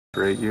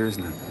For 8 years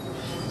now.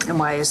 And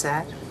why is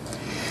that?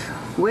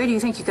 Where do you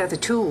think you got the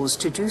tools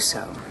to do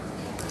so?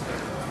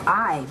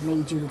 I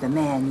made you the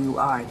man you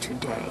are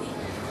today.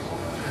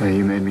 Hey,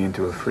 you made me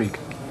into a freak.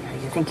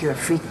 You think you're a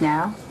freak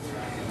now?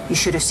 You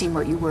should have seen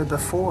what you were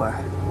before.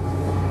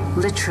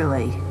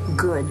 Literally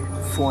good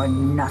for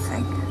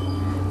nothing.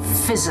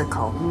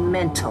 Physical,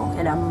 mental,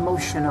 and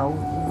emotional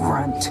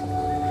runt.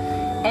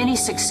 Any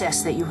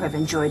success that you have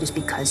enjoyed is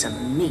because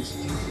of me.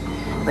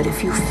 But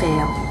if you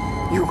fail,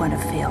 you're going to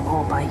fail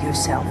all by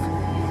yourself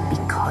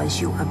because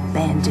you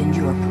abandoned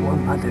your poor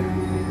mother,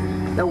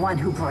 the one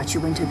who brought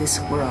you into this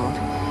world,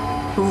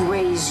 who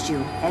raised you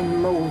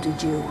and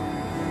molded you.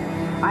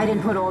 I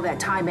didn't put all that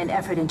time and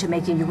effort into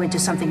making you into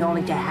something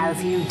only to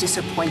have you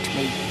disappoint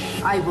me.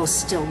 I will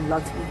still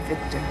love you,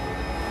 Victor.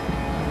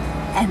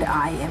 And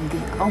I am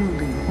the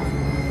only one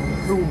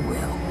who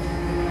will.